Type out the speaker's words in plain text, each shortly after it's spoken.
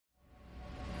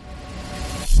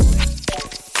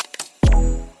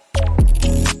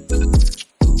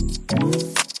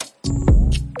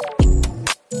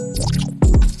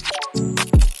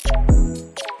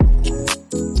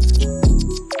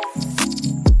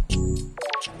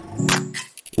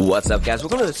What's up, guys?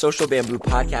 Welcome to the Social Bamboo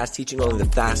Podcast, teaching only the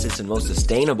fastest and most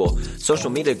sustainable social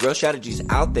media growth strategies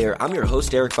out there. I'm your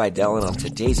host, Eric Vidal, and on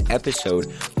today's episode,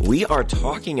 we are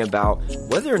talking about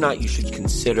whether or not you should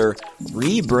consider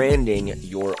rebranding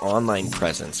your online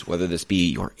presence, whether this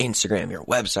be your Instagram, your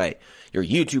website, your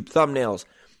YouTube thumbnails,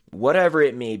 whatever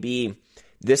it may be.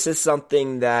 This is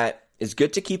something that is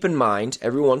good to keep in mind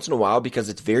every once in a while because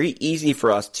it's very easy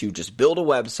for us to just build a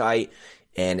website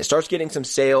and it starts getting some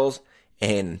sales.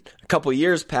 And a couple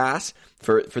years pass.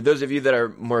 For those of you that are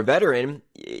more veteran,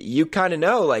 you kind of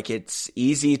know, like, it's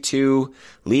easy to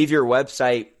leave your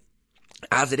website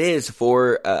as it is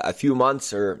for a few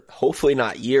months, or hopefully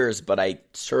not years, but I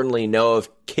certainly know of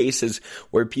cases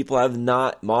where people have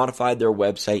not modified their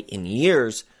website in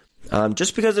years,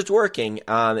 just because it's working,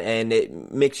 and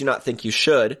it makes you not think you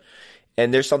should.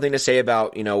 And there's something to say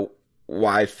about,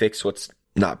 why fix what's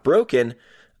not broken.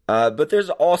 But there's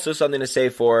also something to say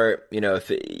for, if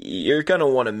you're going to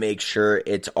want to make sure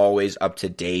it's always up to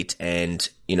date and,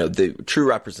 the true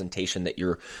representation that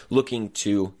you're looking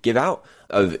to give out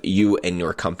of you and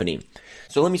your company.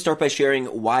 So let me start by sharing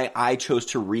why I chose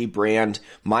to rebrand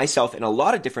myself in a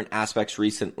lot of different aspects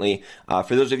recently,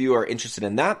 for those of you who are interested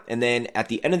in that. And then at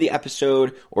the end of the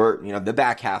episode, or, the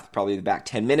back half, probably the back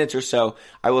 10 minutes or so,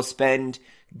 I will spend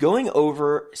going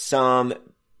over some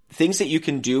things that you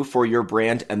can do for your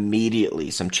brand immediately,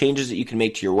 some changes that you can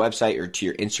make to your website or to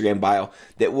your Instagram bio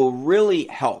that will really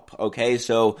help, okay?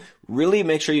 So really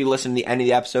make sure you listen to the end of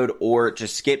the episode, or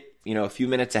just skip, a few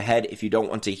minutes ahead if you don't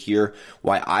want to hear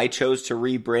why I chose to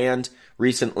rebrand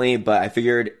recently. But I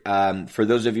figured for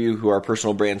those of you who are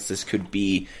personal brands, this could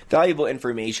be valuable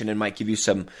information and might give you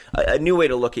a new way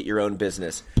to look at your own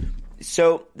business.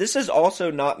 So this is also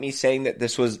not me saying that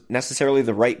this was necessarily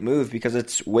the right move, because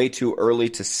it's way too early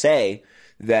to say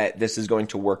that this is going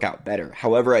to work out better.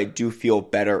 However, I do feel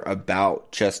better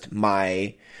about just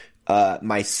myself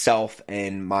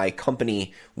and my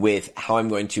company with how I'm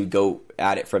going to go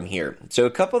at it from here. So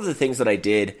a couple of the things that I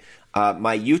did,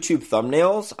 my YouTube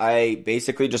thumbnails, I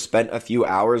basically just spent a few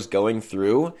hours going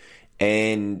through,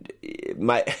 and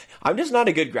I'm just not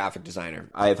a good graphic designer.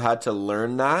 I've had to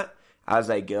learn that as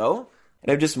I go,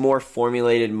 and I've just more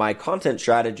formulated my content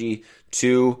strategy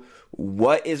to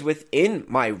what is within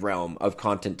my realm of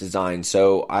content design.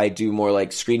 So I do more like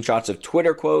screenshots of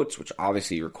Twitter quotes, which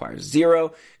obviously requires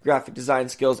zero graphic design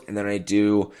skills. And then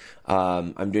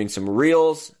I'm doing some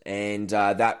reels, and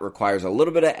that requires a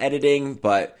little bit of editing,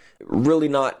 but really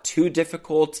not too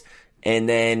difficult. And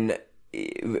then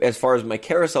as far as my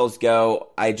carousels go,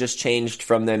 I just changed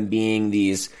from them being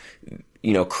these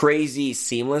crazy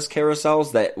seamless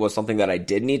carousels. That was something that I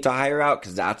did need to hire out,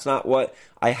 because that's not what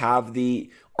I have the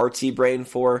artsy brain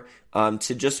for,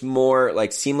 to just more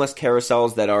like seamless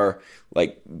carousels that are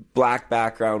like black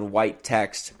background, white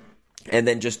text, and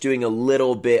then just doing a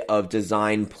little bit of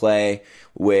design play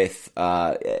with,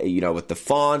 with the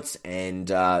fonts and,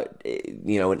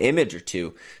 an image or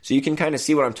two. So you can kind of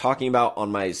see what I'm talking about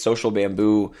on my Social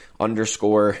Bamboo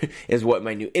 _ is what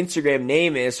my new Instagram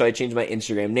name is. So I changed my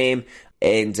Instagram name,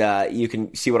 and you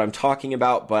can see what I'm talking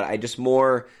about, but I just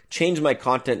more changed my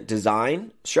content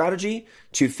design strategy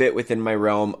to fit within my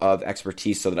realm of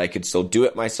expertise so that I could still do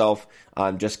it myself,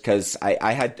 just because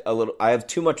I have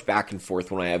too much back and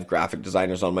forth when I have graphic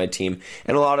designers on my team,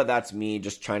 and a lot of that's me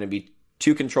just trying to be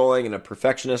too controlling and a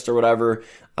perfectionist or whatever,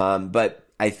 but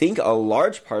I think a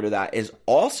large part of that is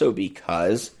also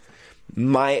because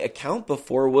my account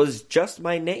before was just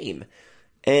my name,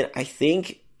 and I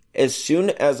think as soon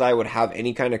as I would have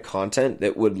any kind of content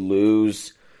that would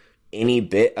lose any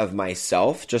bit of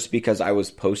myself just because I was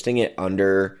posting it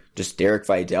under just Derek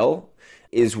Vidal,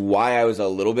 is why I was a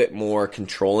little bit more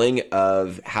controlling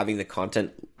of having the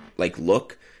content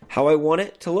look how I want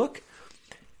it to look.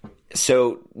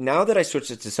 So now that I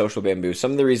switched it to Social Bamboo,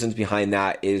 some of the reasons behind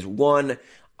that is, one,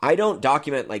 I don't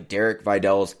document Derek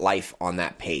Vidal's life on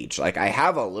that page. I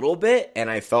have a little bit, and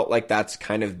I felt like that's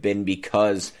kind of been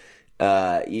because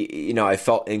I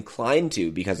felt inclined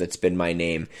to, because it's been my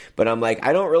name. But I'm like,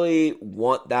 I don't really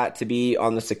want that to be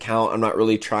on this account. I'm not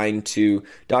really trying to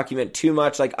document too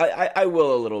much. I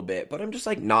will a little bit, but I'm just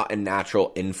not a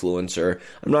natural influencer.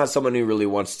 I'm not someone who really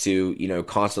wants to,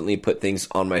 constantly put things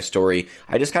on my story.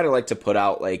 I just kind of like to put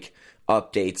out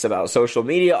updates about social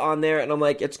media on there. And I'm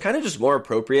like, it's kind of just more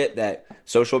appropriate that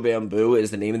Social Bamboo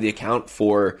is the name of the account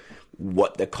for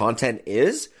what the content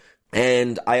is.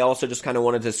 And I also just kind of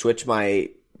wanted to switch my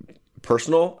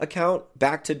personal account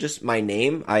back to just my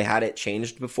name. I had it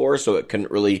changed before, so it couldn't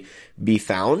really be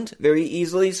found very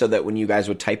easily, so that when you guys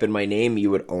would type in my name, you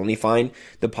would only find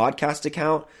the podcast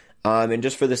account. And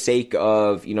just for the sake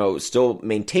of, still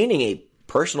maintaining a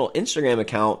personal Instagram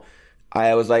account,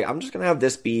 I was like, I'm just going to have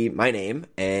this be my name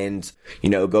and,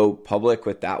 go public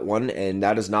with that one. And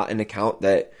that is not an account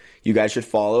that you guys should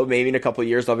follow. Maybe in a couple of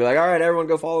years, I'll be like, all right, everyone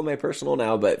go follow my personal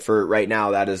now. But for right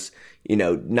now, that is,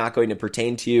 not going to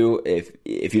pertain to you.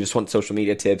 If you just want social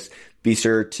media tips, be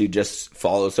sure to just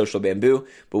follow Social Bamboo.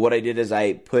 But what I did is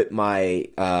I put my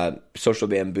Social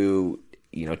Bamboo,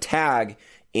 tag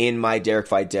in my Derek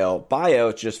Fidel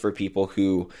bio, just for people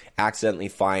who accidentally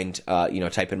find,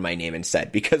 type in my name instead,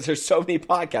 because there's so many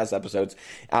podcast episodes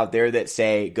out there that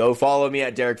say, go follow me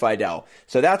at Derek Fidel.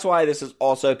 So that's why this is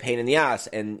also a pain in the ass,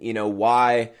 and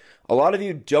why a lot of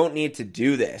you don't need to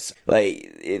do this.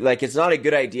 Like it's not a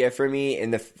good idea for me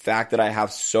in the fact that I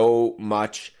have so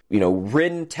much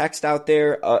written text out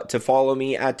there to follow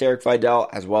me at Derek Fidel,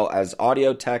 as well as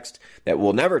audio text that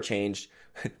will never change.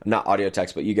 Not audio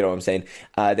text, but you get what I'm saying.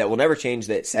 That will never change,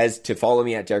 that says to follow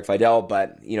me at Derek Fidel.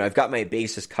 But, I've got my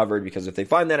bases covered, because if they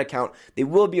find that account, they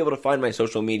will be able to find my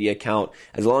social media account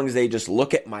as long as they just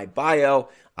look at my bio.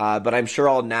 But I'm sure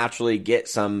I'll naturally get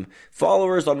some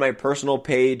followers on my personal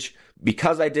page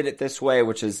because I did it this way,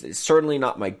 which is certainly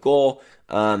not my goal.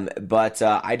 But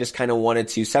I just kind of wanted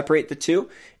to separate the two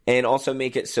and also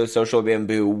make it so Social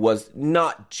Bamboo was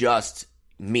not just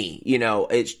me.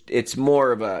 It's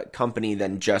more of a company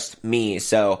than just me.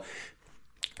 So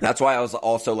that's why I was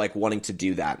also wanting to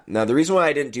do that. Now, the reason why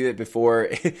I didn't do it before,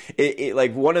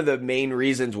 one of the main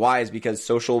reasons why is because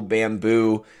Social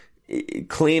Bamboo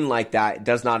clean like that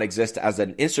does not exist as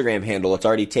an Instagram handle. It's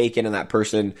already taken, and that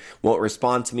person won't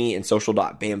respond to me, and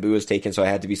social.bamboo is taken, so I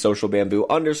had to be social bamboo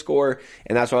 _,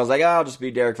 and that's why I was like, I'll just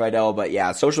be Derek Fidel. But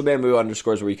yeah, social bamboo _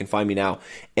 is where you can find me now.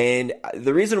 And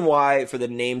the reason why for the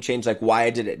name change, why I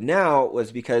did it now,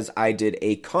 was because I did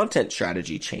a content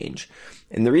strategy change.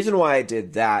 And the reason why I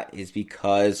did that is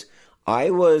because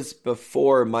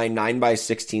before my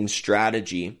 9x16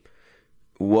 strategy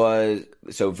was,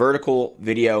 so vertical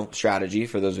video strategy,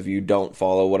 for those of you who don't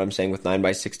follow what I'm saying with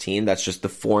 9x16, that's just the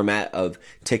format of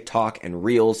TikTok and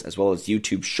Reels as well as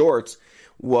YouTube Shorts,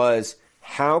 was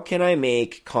how can I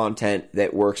make content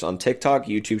that works on TikTok,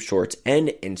 YouTube Shorts, and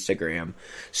Instagram?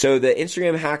 So the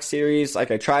Instagram hack series, I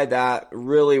tried that,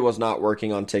 really was not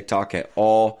working on TikTok at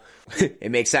all.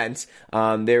 It makes sense.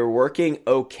 They were working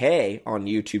okay on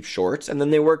YouTube Shorts, and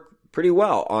then they work pretty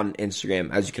well on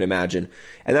Instagram, as you can imagine.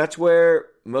 And that's where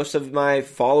most of my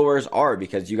followers are,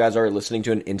 because you guys are listening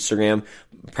to an Instagram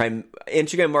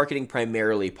marketing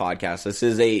primarily podcast. This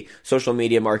is a social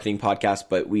media marketing podcast,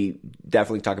 but we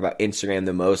definitely talk about Instagram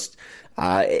the most.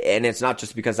 And it's not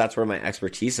just because that's where my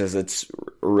expertise is. It's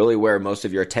really where most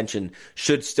of your attention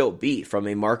should still be from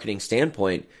a marketing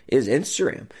standpoint, is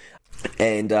Instagram.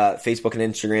 And Facebook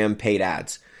and Instagram paid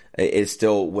ads is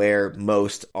still where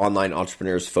most online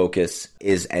entrepreneurs' focus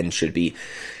is and should be.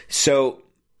 So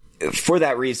for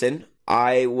that reason,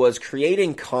 I was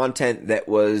creating content that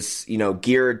was,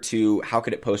 geared to how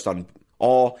could it post on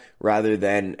all, rather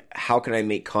than how can I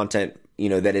make content,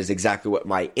 that is exactly what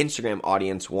my Instagram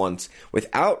audience wants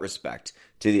without respect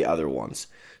to the other ones.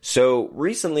 So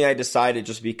recently I decided,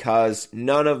 just because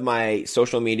none of my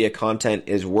social media content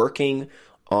is working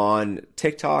on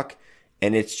TikTok,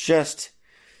 and it's just,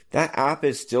 that app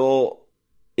is still,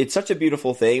 it's such a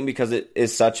beautiful thing because it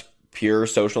is such pure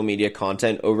social media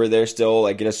content over there still.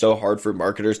 It is so hard for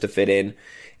marketers to fit in. And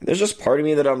there's just part of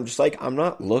me that I'm just I'm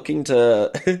not looking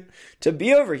to to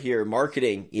be over here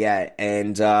marketing yet.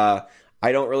 And I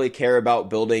don't really care about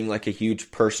building a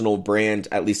huge personal brand,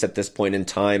 at least at this point in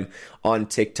time, on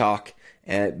TikTok,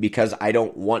 because I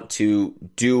don't want to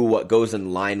do what goes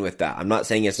in line with that. I'm not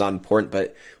saying it's not important,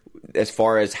 but as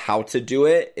far as how to do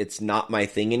it, it's not my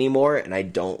thing anymore, and I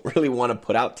don't really want to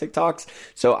put out TikToks.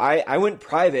 So I went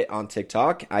private on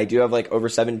TikTok. I do have over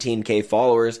 17K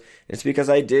followers. It's because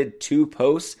I did 2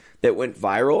 posts that went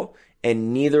viral,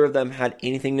 and neither of them had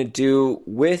anything to do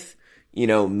with,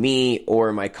 me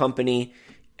or my company,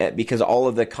 because all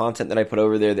of the content that I put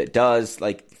over there that does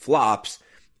flops.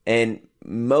 And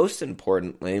most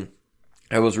importantly,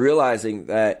 I was realizing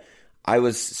that I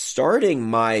was starting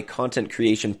my content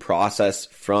creation process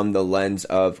from the lens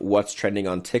of what's trending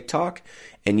on TikTok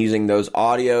and using those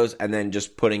audios and then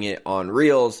just putting it on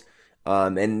Reels,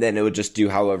 and then it would just do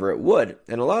however it would.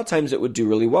 And a lot of times it would do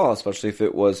really well, especially if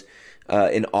it was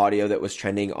an audio that was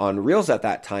trending on Reels at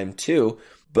that time too.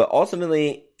 But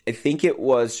ultimately, I think it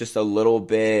was just a little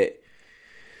bit,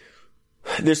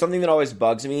 there's something that always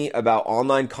bugs me about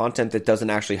online content that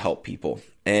doesn't actually help people.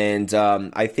 And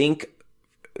I think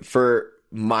for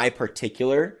my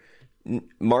particular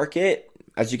market,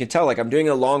 as you can tell, I'm doing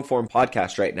a long form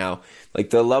podcast right now.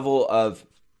 The level of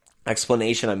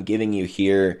explanation I'm giving you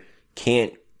here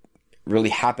can't really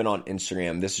happen on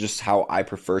Instagram. This is just how I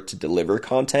prefer to deliver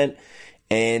content.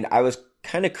 And I was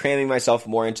kind of cramming myself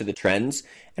more into the trends.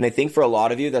 And I think for a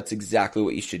lot of you, that's exactly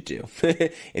what you should do.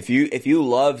 If you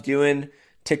love doing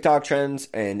TikTok trends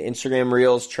and Instagram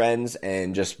Reels trends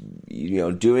and just,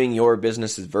 doing your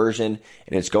business's version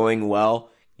and it's going well,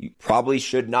 you probably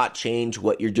should not change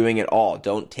what you're doing at all.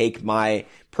 Don't take my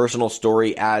personal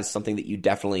story as something that you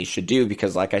definitely should do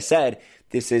because, like I said,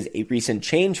 this is a recent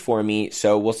change for me,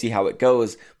 so we'll see how it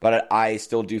goes, but I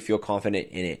still do feel confident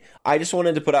in it. I just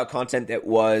wanted to put out content that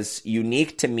was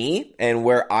unique to me and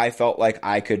where I felt like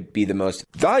I could be the most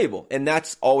valuable, and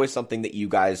that's always something that you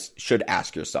guys should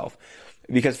ask yourself.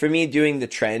 Because for me, doing the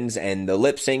trends and the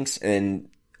lip syncs and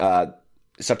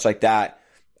such like that,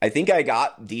 I think I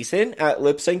got decent at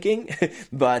lip syncing,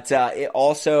 but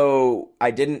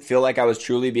I didn't feel like I was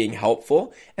truly being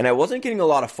helpful, and I wasn't getting a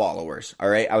lot of followers, all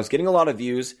right? I was getting a lot of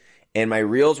views, and my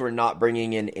reels were not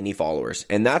bringing in any followers,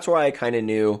 and that's where I kind of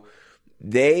knew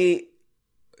they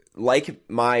like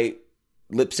my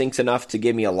lip syncs enough to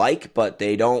give me a like, but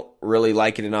they don't really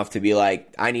like it enough to be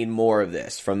like, I need more of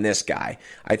this from this guy.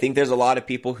 I think there's a lot of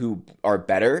people who are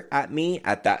better at me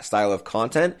at that style of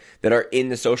content that are in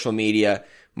the social media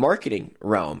marketing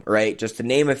realm, right? Just to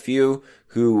name a few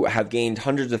who have gained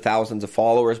hundreds of thousands of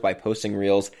followers by posting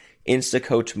reels: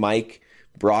 Instacoach Mike,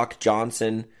 Brock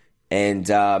Johnson, and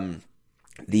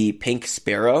the Pink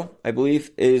Sparrow, I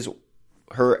believe, is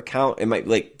her account. It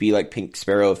might be Pink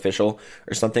Sparrow Official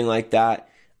or something like that.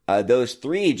 Those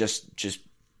three just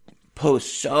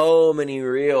post so many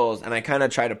reels, and I kind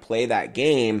of try to play that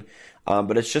game,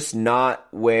 but it's just not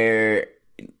where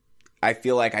I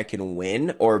feel like I can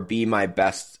win or be my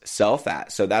best self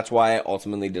at. So that's why I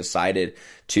ultimately decided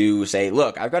to say,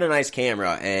 look, I've got a nice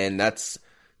camera and that's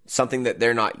something that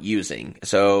they're not using.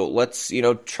 So let's,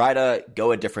 try to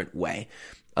go a different way.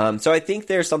 So I think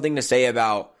there's something to say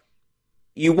about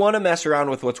you want to mess around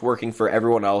with what's working for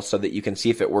everyone else so that you can see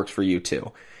if it works for you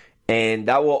too. And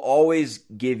that will always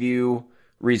give you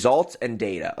results and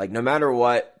data. Like no matter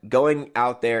what, going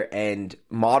out there and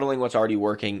modeling what's already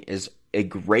working is a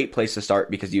great place to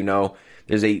start because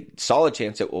there's a solid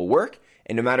chance it will work,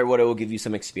 and no matter what, it will give you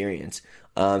some experience.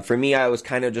 For me, I was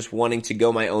kind of just wanting to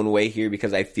go my own way here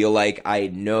because I feel like I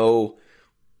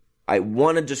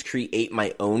want to just create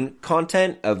my own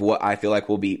content of what I feel like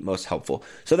will be most helpful.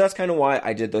 So that's kind of why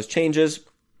I did those changes.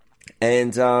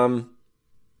 And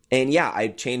yeah, I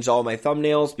changed all my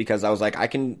thumbnails because I was like, I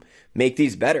can make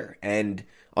these better. And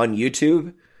on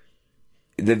YouTube,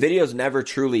 the video is never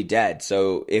truly dead.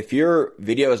 So if your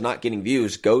video is not getting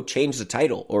views, go change the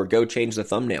title or go change the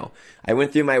thumbnail. I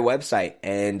went through my website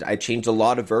and I changed a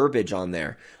lot of verbiage on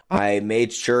there. I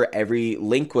made sure every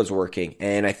link was working.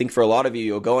 And I think for a lot of you,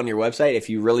 you'll go on your website. If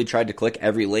you really tried to click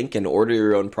every link and order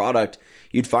your own product,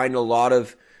 you'd find a lot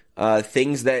of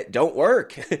things that don't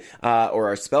work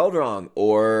or are spelled wrong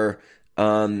or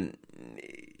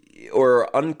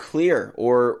unclear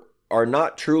or are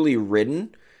not truly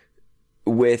written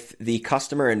with the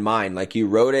customer in mind. Like you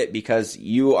wrote it because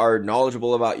you are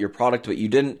knowledgeable about your product, but you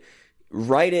didn't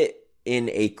write it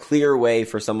in a clear way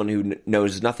for someone who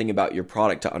knows nothing about your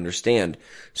product to understand.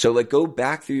 So go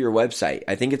back through your website.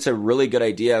 I think it's a really good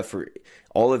idea for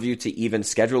all of you to even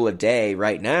schedule a day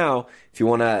right now if you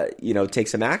want to, take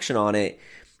some action on it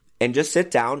and just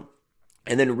sit down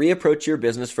and then reapproach your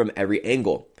business from every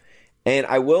angle. And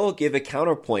I will give a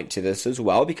counterpoint to this as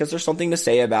well because there's something to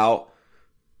say about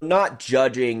not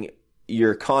judging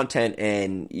your content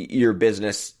and your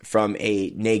business from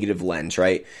a negative lens,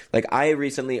 right? Like I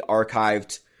recently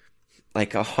archived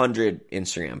 100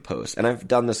 Instagram posts, and I've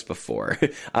done this before.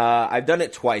 I've done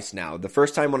it twice now. The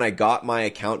first time when I got my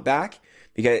account back,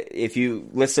 because if you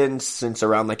listen since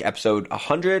around episode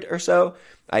 100 or so,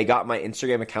 I got my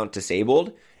Instagram account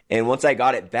disabled. And once I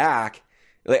got it back,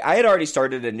 I had already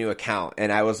started a new account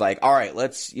and I was like, all right,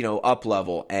 let's, up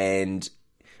level. And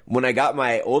when I got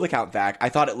my old account back, I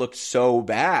thought it looked so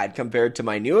bad compared to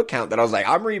my new account that I was like,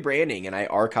 I'm rebranding, and I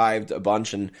archived a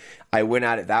bunch and I went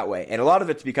at it that way. And a lot of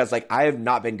it's because I have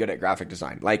not been good at graphic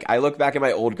design. I look back at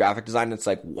my old graphic design and it's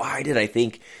like, why did I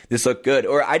think this looked good?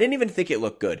 Or I didn't even think it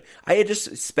looked good. I had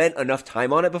just spent enough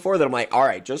time on it before that I'm like, all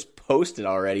right, just post it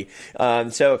already.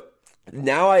 So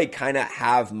now I kind of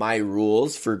have my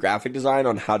rules for graphic design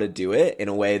on how to do it in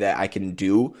a way that I can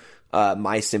do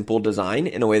my simple design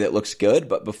in a way that looks good,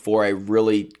 but before I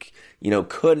really,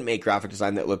 could make graphic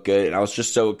design that looked good. And I was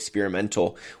just so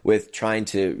experimental with trying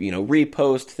to,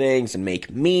 repost things and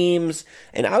make memes.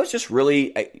 And I was just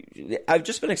I've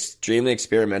just been extremely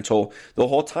experimental the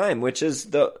whole time, which is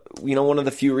one of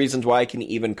the few reasons why I can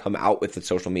even come out with the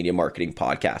social media marketing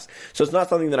podcast. So it's not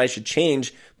something that I should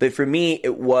change, but for me,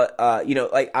 it was,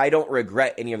 I don't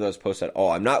regret any of those posts at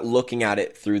all. I'm not looking at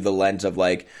it through the lens of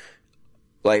like,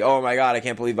 oh my God, I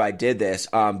can't believe I did this.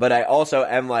 But I also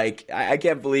am like, I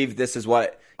can't believe this is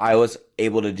what I was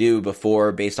able to do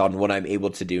before based on what I'm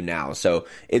able to do now. So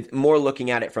it's more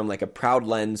looking at it from like a proud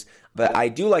lens, but I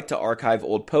do like to archive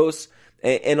old posts.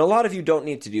 And a lot of you don't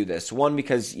need to do this. One,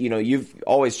 because, you've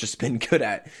always just been good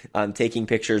at taking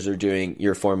pictures or doing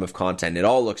your form of content. It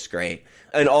all looks great.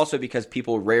 And also because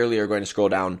people rarely are going to scroll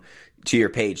down to your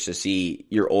page to see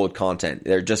your old content.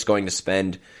 They're just going to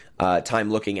spend time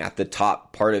looking at the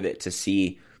top part of it to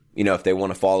see, if they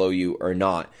want to follow you or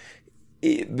not.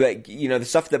 But, the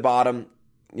stuff at the bottom,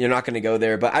 you're not going to go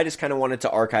there. But I just kind of wanted to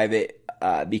archive it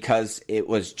because it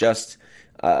was just,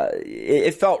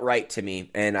 it felt right to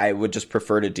me. And I would just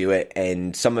prefer to do it.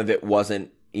 And some of it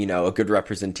wasn't, a good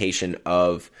representation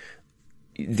of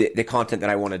the content that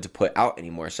I wanted to put out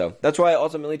anymore. So that's why I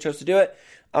ultimately chose to do it.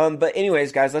 But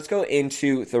anyways, guys, let's go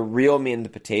into the real meat and the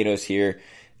potatoes here.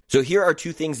 So here are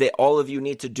 2 things that all of you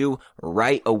need to do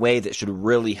right away that should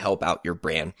really help out your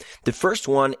brand. The first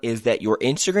one is that your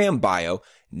Instagram bio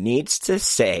needs to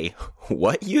say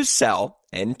what you sell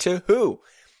and to who.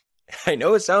 I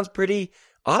know it sounds pretty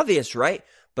obvious, right?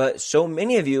 But so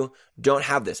many of you don't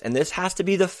have this. And this has to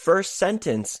be the first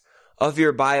sentence of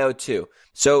your bio too.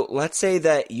 So let's say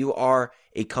that you are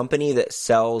a company that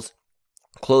sells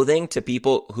clothing to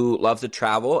people who love to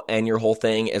travel, and your whole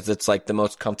thing is it's like the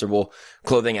most comfortable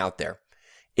clothing out there.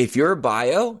 If your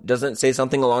bio doesn't say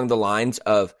something along the lines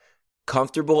of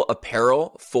comfortable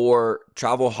apparel for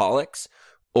travelholics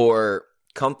or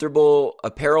comfortable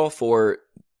apparel for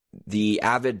the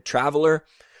avid traveler,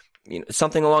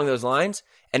 something along those lines,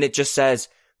 and it just says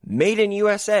made in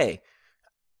USA,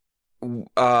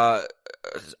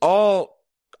 all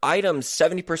items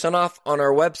 70% off on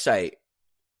our website.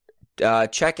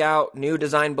 Check out new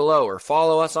design below or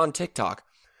follow us on TikTok.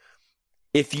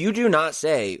 If you do not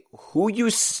say who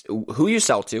you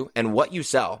sell to and what you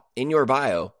sell in your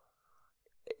bio,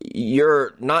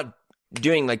 you're not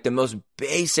doing like the most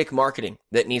basic marketing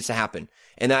that needs to happen.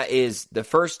 And that is the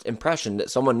first impression that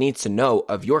someone needs to know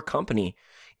of your company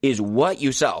is what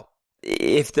you sell.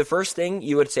 If the first thing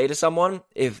you would say to someone,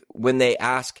 when they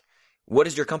ask, what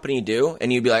does your company do?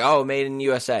 And you'd be like, oh, made in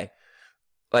USA.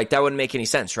 Like, that wouldn't make any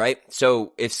sense, right?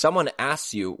 So if someone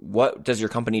asks you, what does your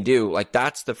company do? Like,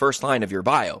 that's the first line of your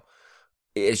bio.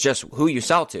 It's just who you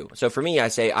sell to. So for me, I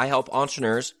say I help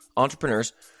entrepreneurs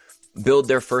build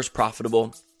their first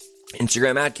profitable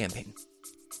Instagram ad campaign.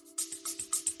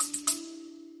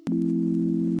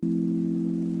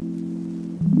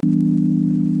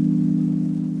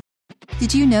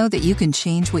 Did you know that you can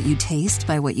change what you taste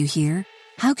by what you hear?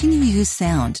 How can you use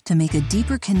sound to make a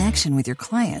deeper connection with your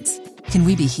clients? Can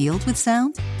we be healed with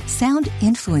sound? Sound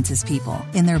influences people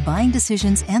in their buying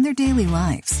decisions and their daily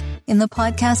lives. In the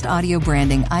podcast Audio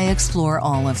Branding, I explore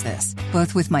all of this,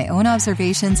 both with my own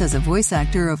observations as a voice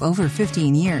actor of over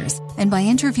 15 years and by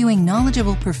interviewing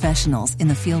knowledgeable professionals in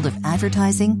the field of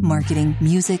advertising, marketing,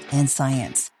 music, and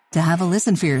science. To have a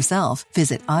listen for yourself,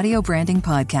 visit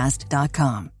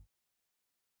audiobrandingpodcast.com.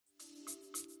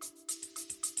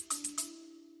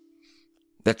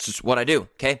 That's just what I do,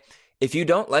 okay? If you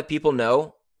don't let people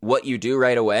know what you do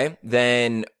right away,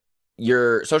 then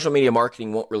your social media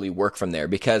marketing won't really work from there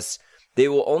because they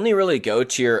will only really go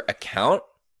to your account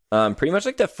pretty much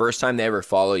like the first time they ever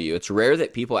follow you. It's rare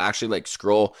that people actually like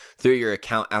scroll through your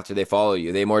account after they follow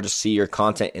you. They more just see your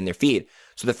content in their feed.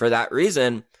 So for that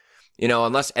reason,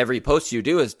 unless every post you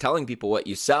do is telling people what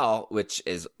you sell, which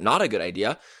is not a good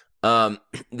idea,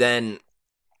 then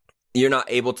you're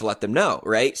not able to let them know,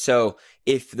 right? So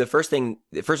if the first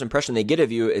impression they get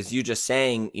of you is you just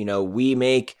saying, we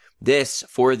make this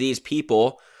for these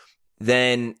people,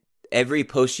 then every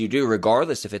post you do,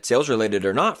 regardless if it's sales related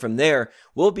or not, from there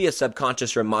will be a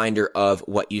subconscious reminder of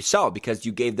what you sell because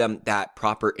you gave them that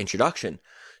proper introduction.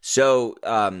 So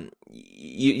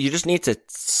you just need to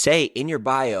say in your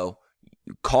bio,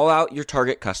 call out your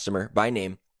target customer by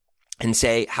name and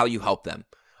say how you help them.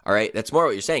 All right. That's more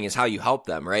what you're saying is how you help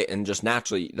them. Right. And just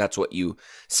naturally, that's what you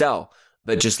sell,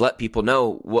 but just let people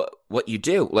know what you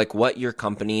do, like what your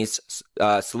company's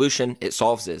solution it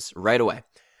solves is right away.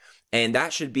 And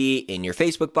that should be in your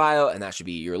Facebook bio and that should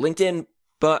be your LinkedIn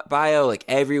bio, like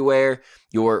everywhere.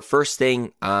 Your first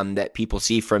thing that people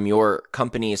see from your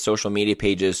company's social media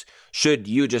pages should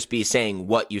you just be saying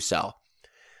what you sell.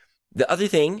 The other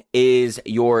thing is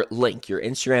your link, your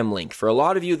Instagram link. For a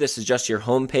lot of you, this is just your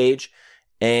homepage,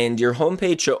 and your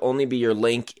homepage should only be your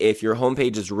link if your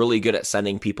homepage is really good at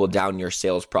sending people down your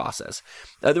sales process.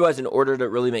 Otherwise, in order to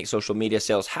really make social media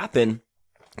sales happen,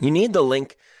 you need the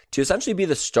link to essentially be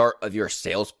the start of your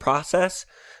sales process,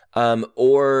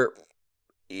 or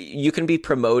you can be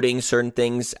promoting certain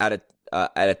things at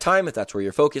a time if that's where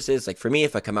your focus is. Like for me,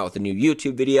 if I come out with a new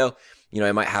YouTube video,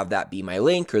 I might have that be my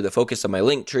link or the focus of my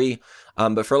link tree.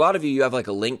 But for a lot of you have like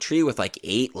a link tree with like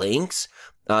 8 links.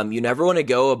 You never want to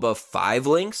go above 5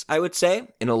 links, I would say,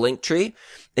 in a link tree.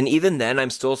 And even then, I'm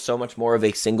still so much more of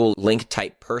a single link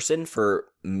type person for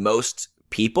most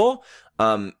people.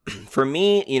 For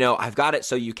me, I've got it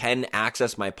so you can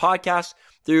access my podcast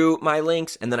through my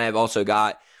links. And then I've also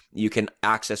got, you can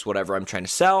access whatever I'm trying to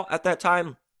sell at that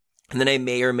time. And then I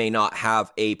may or may not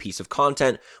have a piece of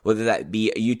content, whether that be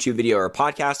a YouTube video or a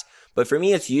podcast. But for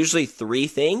me, it's usually 3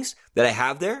 things that I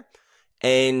have there.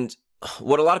 And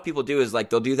what a lot of people do is like,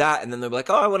 they'll do that and then they'll be like,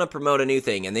 oh, I want to promote a new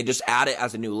thing. And they just add it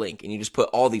as a new link and you just put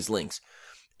all these links.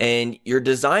 And you're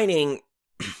designing,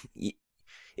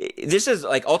 this is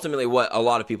like ultimately what a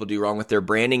lot of people do wrong with their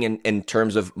branding in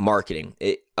terms of marketing.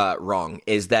 Wrong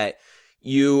is that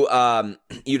you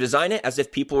design it as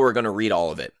if people were going to read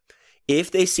all of it.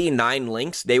 If they see 9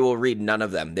 links, they will read none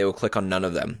of them. They will click on none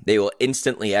of them. They will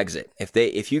instantly exit.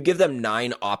 If you give them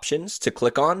 9 options to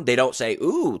click on, they don't say,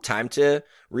 ooh, time to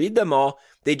read them all.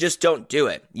 They just don't do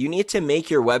it. You need to make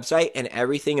your website and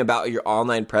everything about your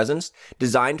online presence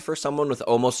designed for someone with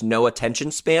almost no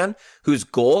attention span, whose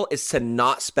goal is to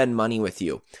not spend money with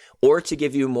you or to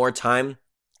give you more time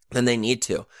than they need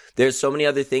to. There's so many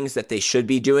other things that they should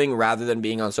be doing rather than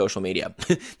being on social media.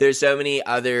 There's so many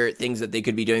other things that they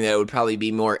could be doing that would probably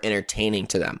be more entertaining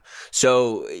to them.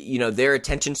 So, their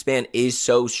attention span is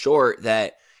so short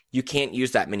that you can't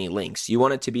use that many links. You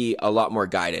want it to be a lot more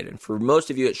guided. And for most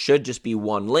of you, it should just be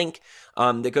one link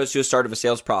that goes to the start of a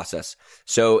sales process.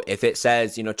 So if it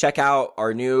says, check out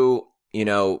our new,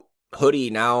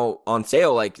 hoodie now on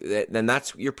sale, then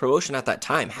that's your promotion at that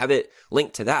time. Have it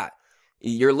linked to that.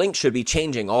 Your link should be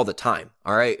changing all the time.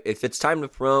 All right. If it's time to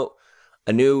promote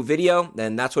a new video,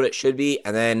 then that's what it should be.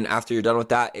 And then after you're done with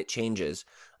that, it changes.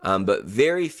 But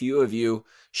very few of you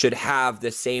should have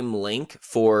the same link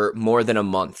for more than a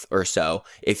month or so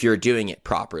if you're doing it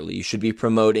properly. You should be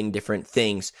promoting different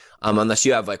things, unless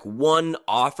you have like one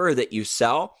offer that you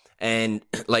sell. And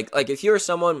like if you're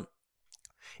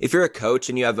a coach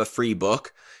and you have a free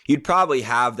book, you'd probably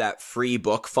have that free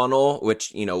book funnel,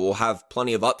 which, will have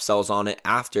plenty of upsells on it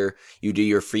after you do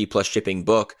your free plus shipping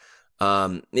book.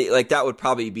 That would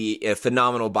probably be a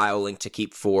phenomenal bio link to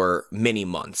keep for many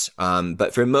months.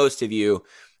 But for most of you,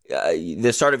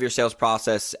 the start of your sales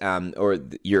process, or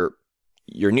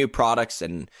your new products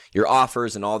and your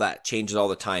offers and all that changes all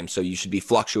the time. So you should be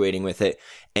fluctuating with it.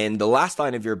 And the last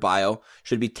line of your bio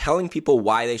should be telling people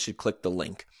why they should click the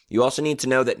link. You also need to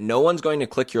know that no one's going to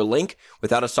click your link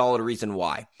without a solid reason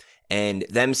why. And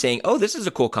them saying, oh, this is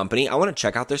a cool company, I want to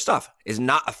check out their stuff, is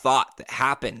not a thought that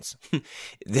happens.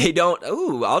 They don't,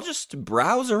 oh, I'll just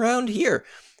browse around here.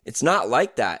 It's not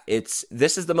like that.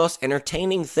 This is the most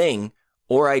entertaining thing,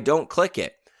 or I don't click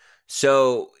it.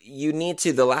 So you need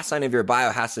to, the last line of your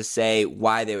bio has to say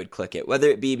why they would click it, whether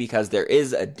it be because there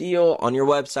is a deal on your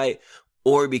website,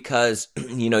 or because,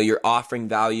 you're offering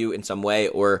value in some way,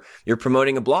 or you're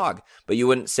promoting a blog, but you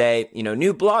wouldn't say,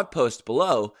 new blog post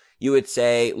below. You would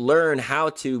say, learn how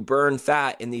to burn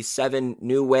fat in these 7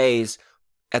 new ways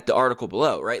at the article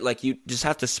below, right? Like you just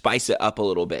have to spice it up a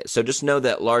little bit. So just know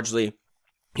that largely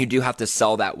you do have to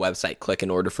sell that website click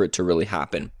in order for it to really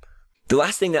happen. The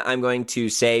last thing that I'm going to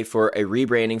say for a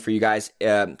rebranding for you guys,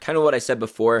 kind of what I said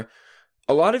before,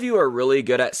 a lot of you are really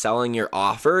good at selling your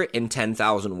offer in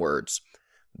 10,000 words.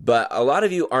 But a lot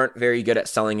of you aren't very good at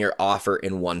selling your offer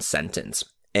in 1 sentence.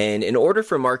 And in order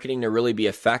for marketing to really be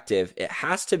effective, it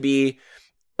has to be,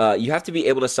 you have to be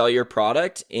able to sell your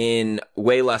product in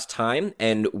way less time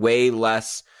and way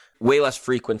less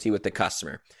frequency with the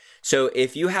customer. So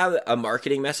if you have a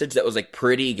marketing message that was like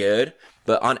pretty good,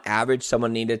 but on average,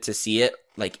 someone needed to see it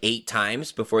like 8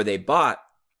 times before they bought,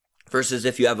 versus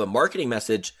if you have a marketing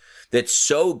message that's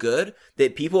so good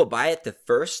that people buy it the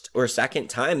first or second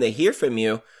time they hear from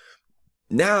you,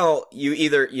 now you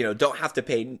either, don't have to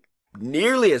pay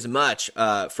nearly as much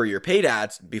for your paid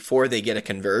ads before they get a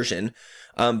conversion,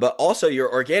 but also your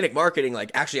organic marketing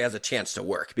actually has a chance to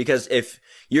work, because if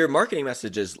your marketing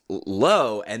message is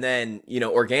low and then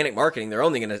organic marketing, they're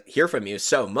only going to hear from you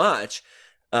so much.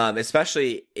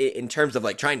 especially in terms of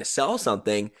like trying to sell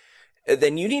something,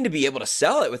 then you need to be able to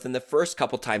sell it within the first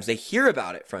couple times they hear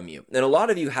about it from you. And a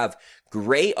lot of you have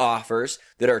great offers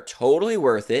that are totally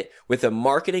worth it with a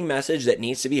marketing message that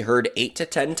needs to be heard 8 to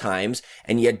 10 times,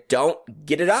 and you don't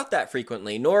get it out that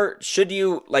frequently, nor should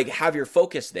you like have your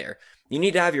focus there. You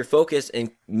need to have your focus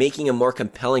in making a more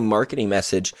compelling marketing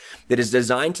message that is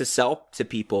designed to sell to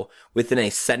people within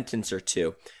a sentence or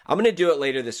two. I'm going to do it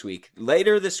later this week.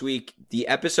 Later this week, the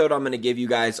episode I'm going to give you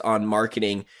guys on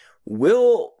marketing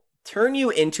will turn you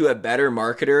into a better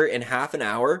marketer in half an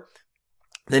hour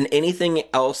than anything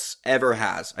else ever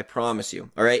has. I promise you.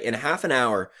 All right. In half an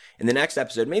hour in the next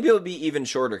episode, maybe it'll be even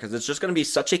shorter because it's just going to be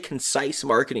such a concise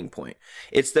marketing point.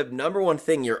 It's the number one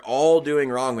thing you're all doing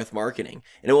wrong with marketing,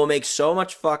 and it will make so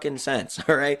much fucking sense.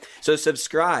 All right. So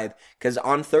subscribe, because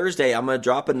on Thursday, I'm going to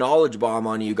drop a knowledge bomb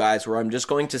on you guys where I'm just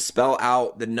going to spell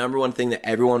out the number one thing that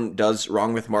everyone does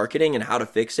wrong with marketing and how to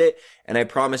fix it. And I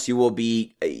promise you will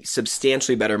be a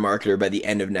substantially better marketer by the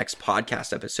end of next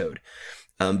podcast episode.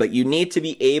 But you need to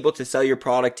be able to sell your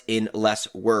product in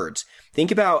less words.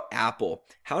 Think about Apple.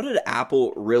 How did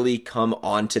Apple really come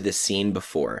onto the scene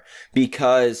before?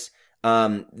 Because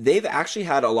they've actually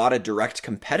had a lot of direct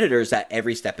competitors at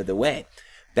every step of the way.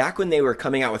 Back when they were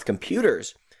coming out with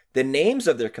computers, the names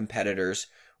of their competitors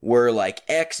were like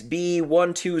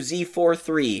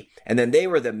XB12Z43, and then they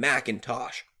were the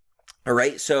Macintosh. All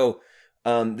right, so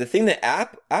the thing that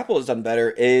Apple has done better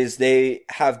is they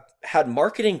have had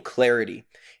marketing clarity.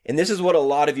 And this is what a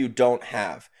lot of you don't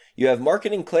have. You have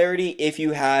marketing clarity if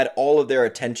you had all of their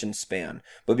attention span.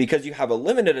 But because you have a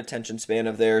limited attention span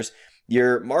of theirs,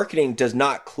 your marketing does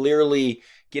not clearly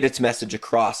get its message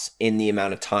across in the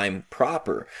amount of time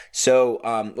proper.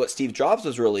 So what Steve Jobs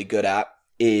was really good at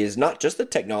is not just the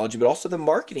technology, but also the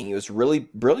marketing. He was really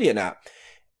brilliant at.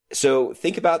 So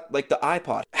think about like the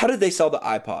iPod. How did they sell the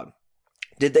iPod?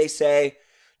 Did they say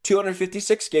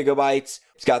 256 gigabytes,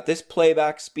 it's got this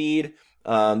playback speed,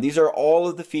 these are all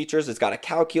of the features, it's got a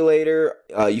calculator,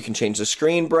 you can change the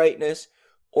screen brightness?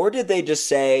 Or did they just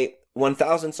say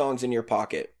 1,000 songs in your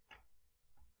pocket?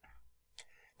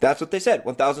 That's what they said,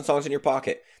 1,000 songs in your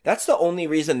pocket. That's the only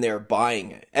reason they're buying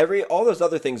it. All those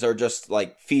other things are just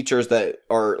like features that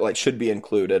are like should be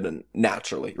included and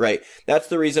naturally, right? That's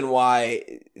the reason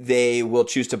why they will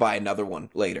choose to buy another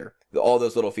one later. All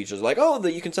those little features like,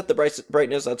 you can set the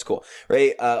brightness, that's cool,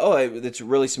 right? It's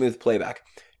really smooth playback.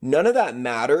 None of that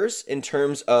matters in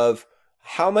terms of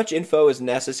how much info is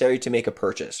necessary to make a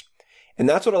purchase. And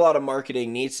that's what a lot of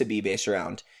marketing needs to be based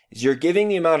around, is you're giving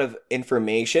the amount of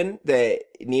information that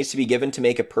needs to be given to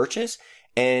make a purchase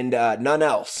and none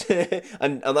else,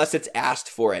 unless it's asked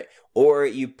for it. Or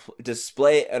you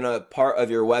display it in a part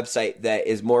of your website that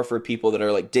is more for people that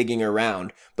are like digging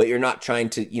around, but you're not trying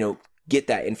to, get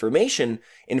that information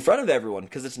in front of everyone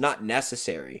because it's not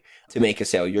necessary to make a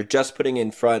sale. You're just putting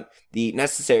in front the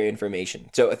necessary information.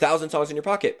 So 1,000 songs in your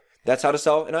pocket. That's how to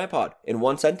sell an iPod in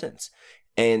one sentence.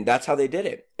 And that's how they did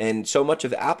it. And so much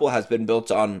of Apple has been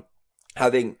built on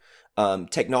having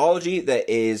technology that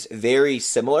is very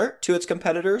similar to its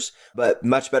competitors, but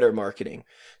much better marketing.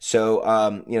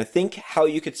 So, think how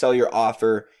you could sell your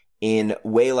offer in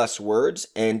way less words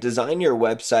and design your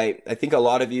website. I think a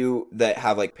lot of you that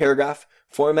have like paragraph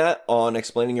format on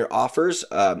explaining your offers,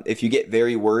 if you get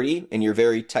very wordy and you're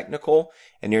very technical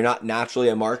and you're not naturally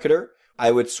a marketer, I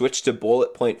would switch to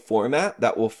bullet point format.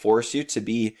 That will force you to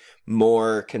be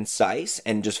more concise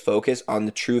and just focus on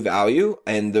the true value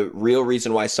and the real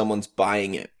reason why someone's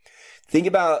buying it. Think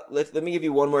about, let me give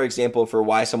you one more example for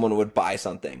why someone would buy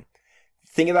something.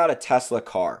 Think about a Tesla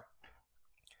car.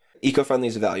 Eco-friendly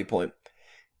is a value point.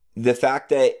 The fact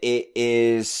that it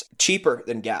is cheaper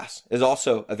than gas is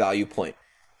also a value point.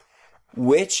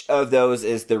 Which of those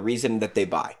is the reason that they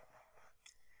buy?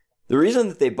 The reason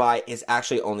that they buy is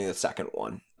actually only the second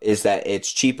one, is that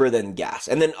it's cheaper than gas.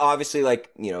 And then obviously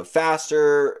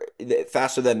faster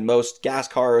than most gas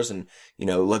cars and,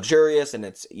 luxurious, and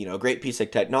it's, a great piece of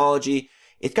technology.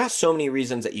 It's got so many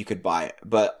reasons that you could buy it.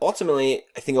 But ultimately,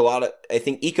 I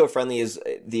think eco-friendly is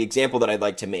the example that I'd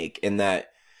like to make, in that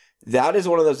is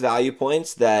one of those value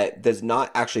points that does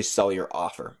not actually sell your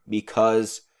offer,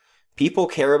 because people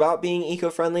care about being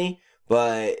eco-friendly,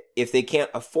 but if they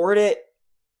can't afford it,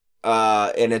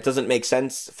 and it doesn't make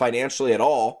sense financially at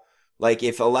all, like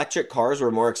if electric cars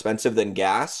were more expensive than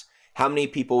gas, how many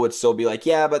people would still be like,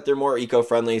 yeah, but they're more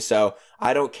eco-friendly, so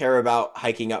I don't care about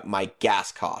hiking up my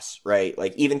gas costs, right?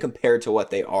 Like even compared to what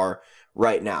they are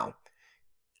right now.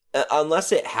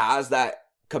 Unless it has that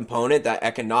component, that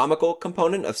economical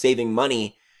component of saving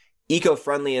money,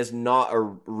 eco-friendly is not a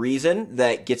reason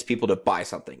that gets people to buy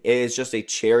something. It is just a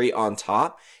cherry on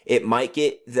top. It might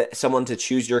get someone to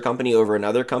choose your company over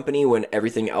another company when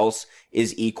everything else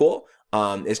is equal,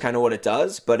 is kind of what it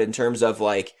does. But in terms of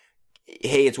like,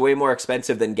 hey, it's way more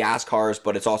expensive than gas cars,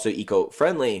 but it's also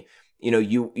eco-friendly,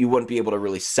 you wouldn't be able to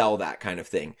really sell that kind of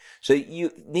thing. So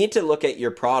you need to look at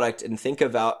your product and think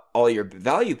about all your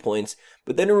value points,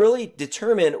 but then really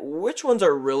determine which ones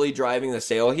are really driving the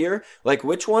sale here. Like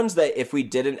which ones that if we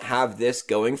didn't have this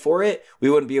going for it,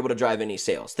 we wouldn't be able to drive any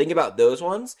sales. Think about those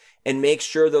ones and make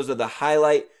sure those are the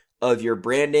highlight of your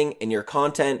branding and your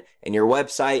content and your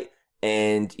website.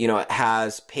 And, it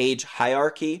has page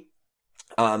hierarchy,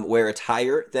 where it's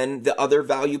higher than the other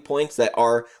value points that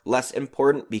are less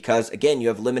important because, again, you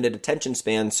have limited attention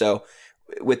span. So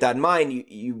with that in mind,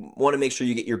 you want to make sure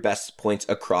you get your best points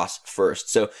across first.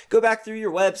 So go back through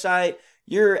your website,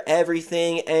 your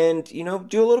everything, and,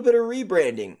 do a little bit of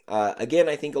rebranding. Again,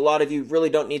 I think a lot of you really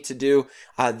don't need to do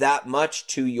that much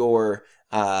to your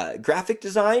graphic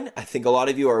design. I think a lot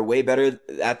of you are way better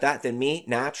at that than me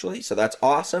naturally. So that's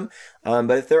awesome.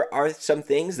 But if there are some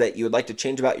things that you would like to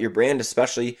change about your brand,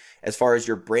 especially as far as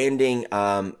your branding,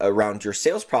 around your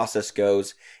sales process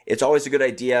goes, it's always a good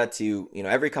idea to,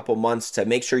 every couple months to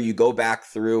make sure you go back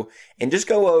through and just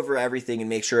go over everything and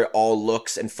make sure it all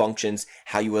looks and functions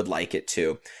how you would like it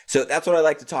to. So that's what I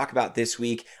like to talk about this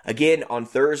week. Again, on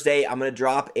Thursday, I'm going to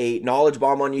drop a knowledge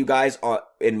bomb on you guys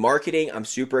in marketing. I'm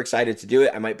super excited to do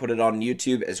it. I might put it on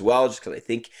YouTube as well, just because I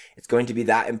think it's going to be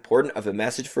that important of a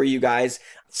message for you guys.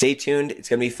 Stay tuned. It's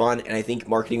going to be fun. And I think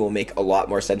marketing will make a lot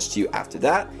more sense to you after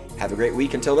that. Have a great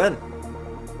week until then.